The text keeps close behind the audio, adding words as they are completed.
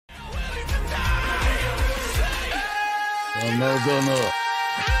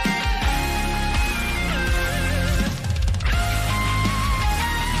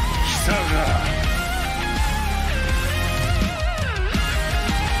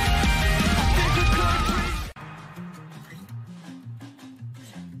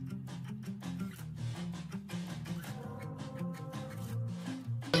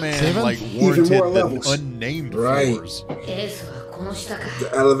Man, like warranted the unnamed floors. The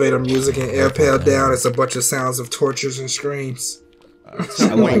elevator music and Impel down. It's a bunch of sounds of tortures and screams.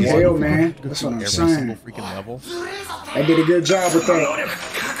 I like hell, man. That's what I'm saying. Freaking level. They did a good job with that.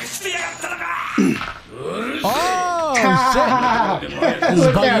 Oh shit! This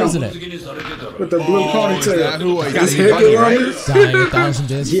is Buggy, isn't it? With the blue ponytail. His hair get longer? Dying 1,000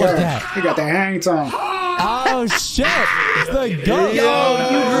 days. Yeah, Fuck that. he got that hang time. Oh shit! It's the ghost. Yo,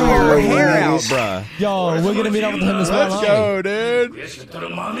 you grew your hair out, bruh. Yo, we're gonna meet up with him as well. Let's go, dude.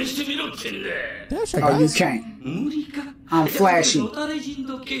 Oh, you can't. I'm flashy.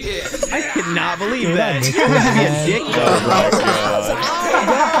 I cannot believe that. You used to be a dick, though.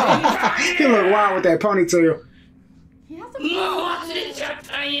 He look wild with that ponytail.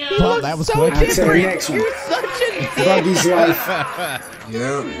 Well, that was quick. On to the next one. Buggy's life.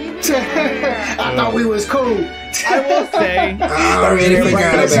 Yeah. I thought we was cool. I will say, I already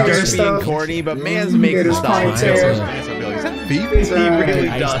forgot about Dirty and corny, but man's making stuff. He really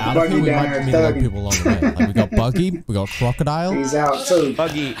Hey, does. out of Buggy here, we down might there meet a lot of thugging. people along the way. Like, we got Buggy, we got Crocodile, He's out too.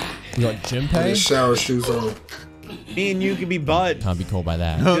 Buggy, we got his Jinpei. shower shoes on. me and you can be buds. Can't be called by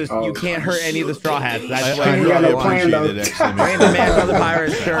that. Just, you can't hurt any of the straw hats. That's I why ain't we're got no on. plan though. Random man from the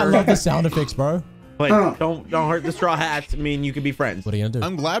pirates, I sure. love the sound effects, bro. But don't hurt the straw hats. I mean, you can be friends. What are you gonna do?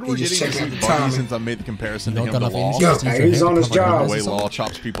 I'm glad we're He just getting to checking see the Buggy time. since I made the comparison to You him don't to got nothing. Law. You just use your He's hand on to his cover your job. The nose way or something. Law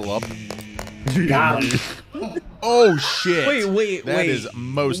chops people up. Got him. Oh shit! Wait. That is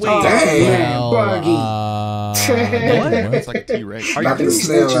most. Oh, Dang. man, Buggy. It's like a T-Rex. Are Knock you the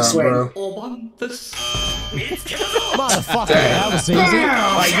snail out, sweating? bro. Motherfucker, that was easy.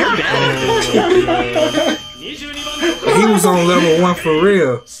 Like, you're bad. He was on level 1 for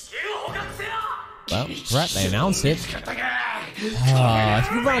real. Well, crap, they announced it.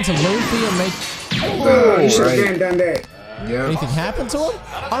 If you run into Luffy and make Oh, you should have been done that. Yeah. anything happen to him,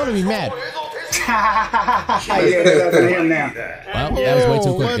 I'm gonna be mad. Yeah, there's nothing to him now. Well, that was way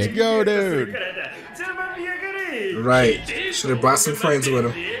too quick, Let's dude. go, dude. Right. Should have brought some friends with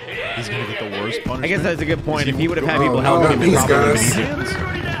him. He's gonna get the worst punishment. I guess that's a good point. If he would have had Oh, people no, help him, these it probably guys.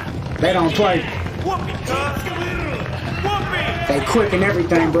 would be. They don't play. They quick and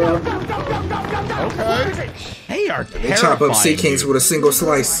everything, bro. Okay. They are They chop up sea kings with a single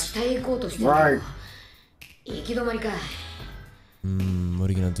slice. Right. What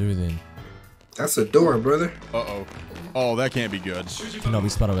are you gonna do then? That's a door, brother. Uh-oh. Oh, that can't be good. Cannot be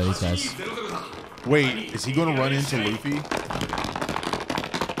spotted by these guys. Wait, is he gonna run into Luffy?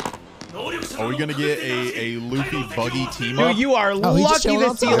 Are we gonna get a Luffy Buggy team up? Dude, you are Oh, he's just lucky chilling the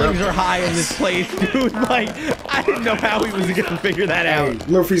outside. ceilings are high in this place, dude. Like, I didn't know how he was gonna figure that Hey, out.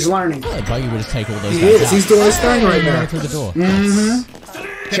 Luffy's learning. Yeah, Buggy would just take all those He guys is. out. He's doing his thing right now. Through the door.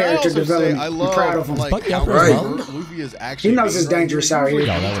 Can I Character also say, development. I I'm love proud of him. like Buggy how up as Right. well. Luffy is actually. He knows it's dangerous out Yo, here.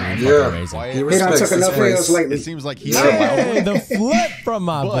 that would have been Yeah. fucking amazing. He He done respects took his enough place. L's lately. It seems like he's Hey, the flip from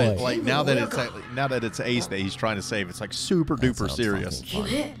my But boy. like now that it's Ace that he's trying to save, it's like super duper sounds serious.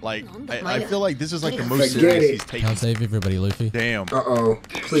 fucking Like I feel like this is like the most Forget serious it. he's taken. Can't save everybody, Luffy. Damn. Uh-oh.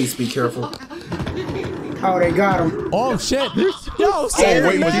 Please be careful. Oh, they got him. Oh shit! Yo, Oh save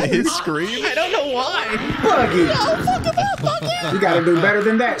wait, him, was man. it his scream? I don't know why. Buggy. You gotta do better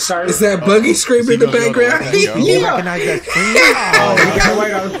than that, sir. Is that Buggy screaming in the background? There you go. You recognize that scream? Oh, you gotta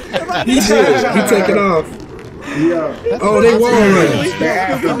wait on. He did. He taking off. Yo. Oh, they wall running.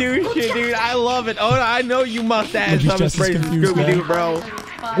 Scooby-Doo shit, dude. I love it. Oh, I know you must add He's some just as phrases confused, Scooby-Doo, man. bro.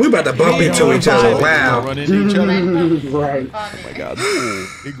 We about to bump into each other. Wow. Run into each other. Right. Oh my god.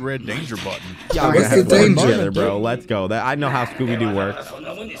 Big red danger button. Y'all What's gonna have the fun danger? together, bro. Let's go. I know how Scooby-Doo works.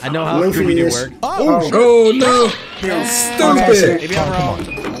 I know how Luffy Scooby-Doo is- works. Oh, Oh, no. Stupid. Maybe I'm wrong.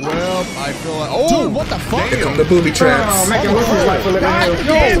 Well, I feel like dude, what the fuck? Here come the booby Oh, traps. making Luffy's life a living hell.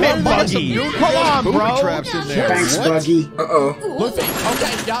 Damn it, Buggy. Come on, booby bro. traps in there. Thanks, What? Buggy. Uh-oh. Luffy,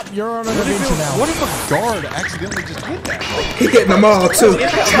 okay, yep, you're on an adventure now. What if a guard accidentally just hit that? He hitting them all, too.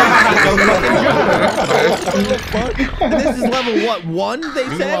 And this is level what, 1, they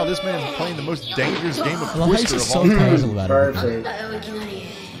Meanwhile, said? this man's playing the most dangerous game of Well, he's Twister just of so all time. casual about everything.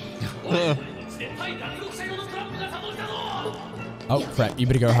 Perfect. Oh crap, you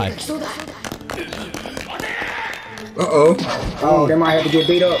better go hide. Uh-oh. Oh, they might have to get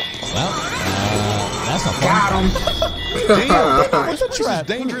beat up. Well, that's not fun. Got him. Damn, It's a trap.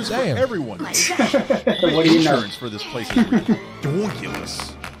 this is dangerous for Damn. everyone. What do you know? Insurance for this place is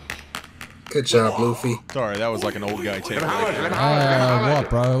ridiculous. Good job, Luffy. Sorry, that was like an old guy take. What,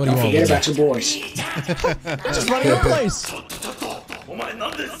 bro? What do you want? Forget about your boys. Just running the place.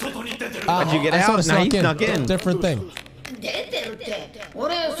 How'd you get out? Sort of Snuck in. Different thing. Yeah,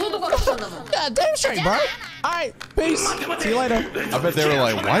 damn straight, bro. Alright, peace. See you later. I bet they were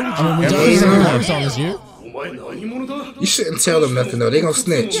like, why would I mean, we you don't ever use say any that? names on as you. You shouldn't tell them nothing though. They gonna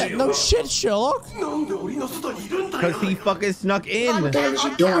snitch. Yeah, no shit, Sherlock. Because he fucking snuck in. What is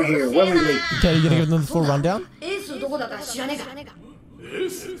you doing here willingly? Okay, you gonna give them the full rundown? Ace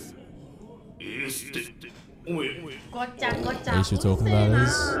you're talking about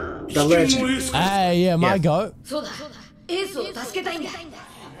is... The legend. Hey, yeah, my goat. Because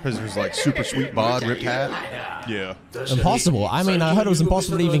it was like super sweet bod, ripped hat. Yeah. Impossible. I mean, I heard it was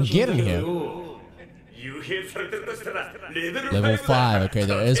impossible to even get in here. Level 5. Okay,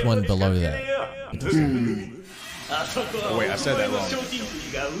 there is one below that. Oh, wait, I said that wrong.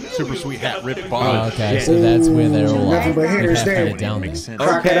 Super sweet hat, ripped Oh, bod. okay, so that's where they're all Nothing but hitters there. it down there.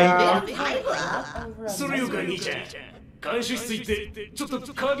 Crocodile.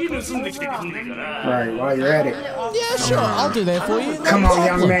 Right, while you're at it. Yeah, sure, I'll do that for you. No Come on, young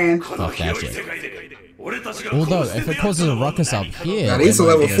problem. man. Fuck that shit. Although, if it causes a ruckus up here... Now these are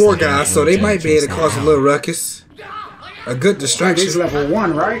level 4 guys, so they might be able to cause a little ruckus. A good These distraction. level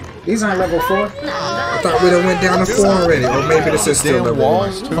 1, right? These aren't level 4. I thought we done went down to 4 already, or maybe this is still Damn level 1.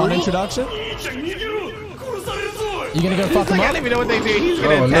 walls, too. Fun introduction? You gonna go fuck him I up? don't even know what they do. He's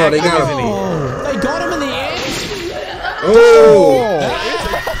gonna Oh no, attack they got you, him. isn't he? Oh, they got him in the end? Oh!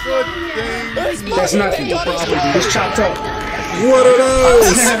 That's nothing. He's chopped up. What are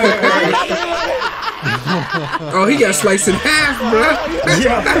those? Oh, he got sliced in half, bro.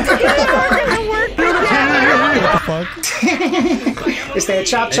 Fuck. It's that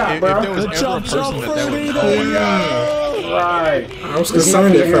chop chop, If bro. there was The ever a chop person chop that fruity. would... Oh my god. Right. I was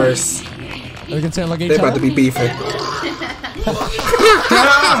concerned at first. They can sound like each They about other. to be beefing.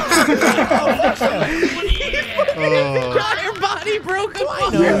 God, your body broke him. I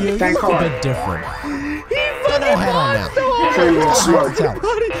know Yeah, you. thank You look a God. bit different. Got no head on now. Pretty smart.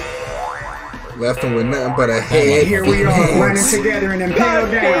 Left him with nothing but a And head. here we are running together and Impel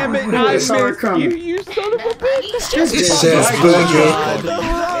down. Damn it, I I saw it missed you, coming. you son of a bitch. Just Buggy.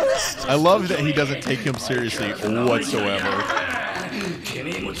 I love that he doesn't take him seriously whatsoever. I'll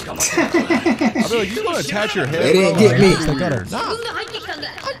be like, you want to attach your head, They didn't bro? get me. They got him. Nah. I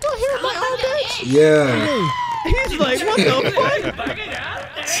don't hear my own bitch. Yeah. He's like, what the fuck?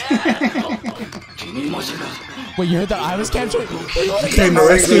 Wait, you heard that I was captured? Came to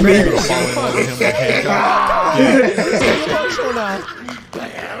rescue me. Falling over him like Hancock. Emotional now.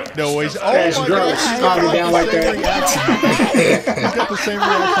 No, he's... Oh That's my gross. god. Falling down like that. He's got the same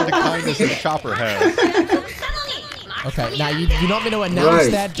reaction to kindness that Chopper has. Okay, now you not me to announce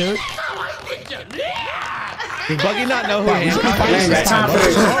Right. that, dude. Does Buggy not know who We should be Hancock fighting is? Man, this time, time for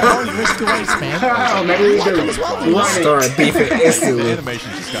this. Don't risk the race, man. Oh, maybe we do. Run it. Start beefing The instantly. animation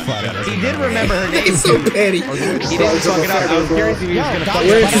just got better. He did remember her name. He's so petty. He didn't fuck it up. I was curious if he was gonna fuck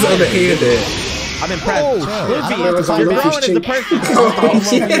Where's it his up. other hand at? I'm impressed. Luffy, I don't have to you're Luffy's following as the cheek. person. Oh,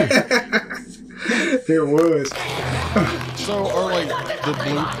 yeah. There was. So are like the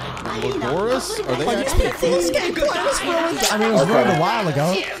blue Logoras? Are they actually? This game was ruined. I mean, it was ruined a while ago.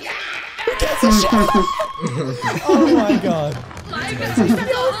 Who gets a shot? Oh my god.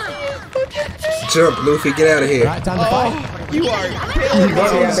 Jump, Luffy, get out of here. Right, time to fight. You are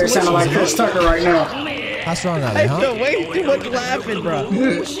Buggy out there sounding like Chris Tucker right now. How strong are I they, huh? feel way too much laughing, bro. I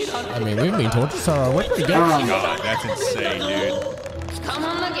mean, we've been tortured, so we're pretty good. God, that's insane, dude.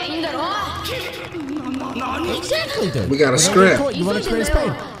 Exactly, dude. We got a We're not scrap. caught. You want to experience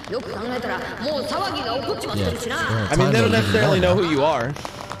pain? I mean, they don't necessarily know who you are. You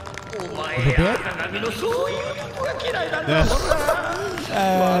prepared?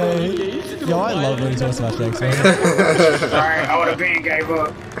 Yo, I love when he talks about Shanks, man. Alright, I would have been gave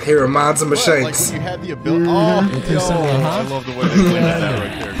up. He reminds him of Like Shanks. when you had the ability. Oh, too similar, huh? I love the way they played that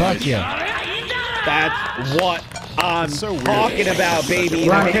right there. Fuck yeah. That's what I'm So weird. talking about, baby.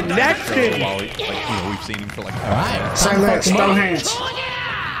 Right. The connection. While we've seen him for like Alright. Say less, throw hands.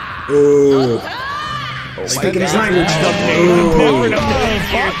 Ooh. Speaking his language. Different up there.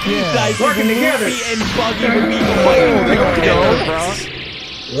 Fuck yeah. Guys, Working together. Luffy and Buggy would be fighting. They go together, bro.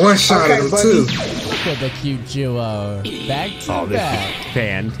 One shot Okay, at him, buddy. too. Look at the cute duo. Back to back.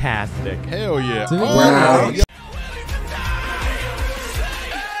 Fantastic. hell yeah. To the Wow. yeah.